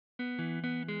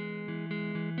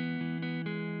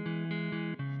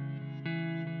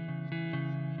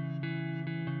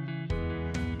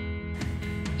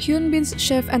Hyunbin's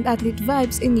chef and athlete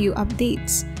vibes in new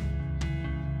updates.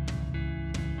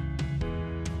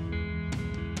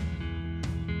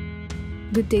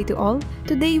 Good day to all.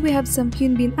 Today we have some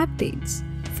Hyunbin updates.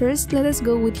 First, let us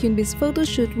go with Hyunbin's photo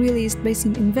shoot released by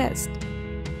Sim Invest.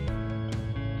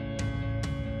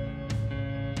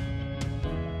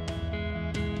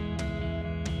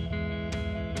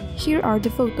 Here are the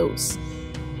photos.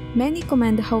 Many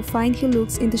commend how fine he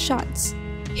looks in the shots.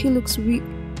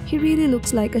 He really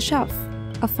looks like a chef,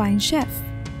 a fine chef.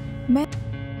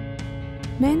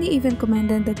 Many even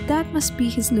commented that must be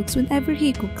his looks whenever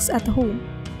he cooks at home.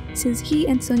 Since he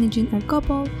and Son Ye-jin are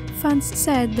couple, fans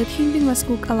said that Hyunbin must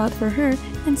cook a lot for her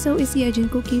and so is Ye-jin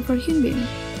cooking for Hyunbin.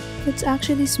 That's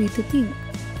actually sweet to think.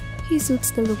 He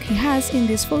suits the look he has in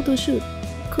this photo shoot.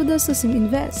 Kudos to Sim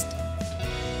Invest.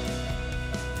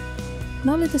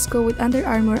 Now let us go with Under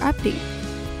Armour update.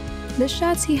 The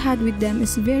shots he had with them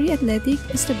is very athletic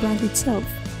as the brand itself.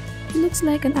 He looks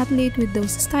like an athlete with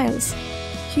those styles.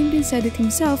 Hyunbin said it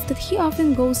himself that he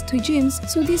often goes to gyms,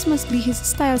 so this must be his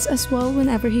styles as well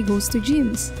whenever he goes to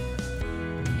gyms.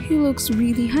 He looks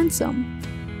really handsome.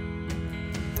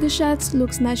 The shots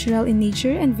looks natural in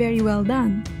nature and very well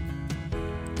done.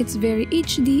 It's very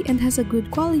HD and has a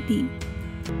good quality.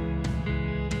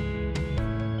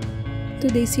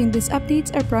 Today's Hyunbin's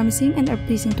updates are promising and are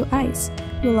pleasing to eyes.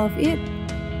 We love it!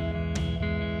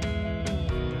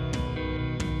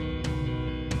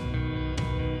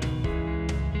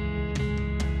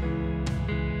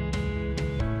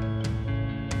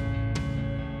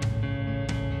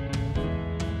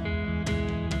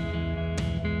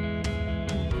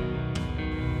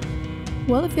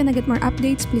 Well, if you wanna get more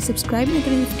updates, please subscribe and hit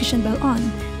the notification bell on.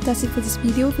 That's it for this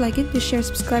video. If you like it, please share,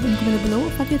 subscribe, and comment below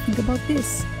what you think about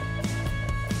this.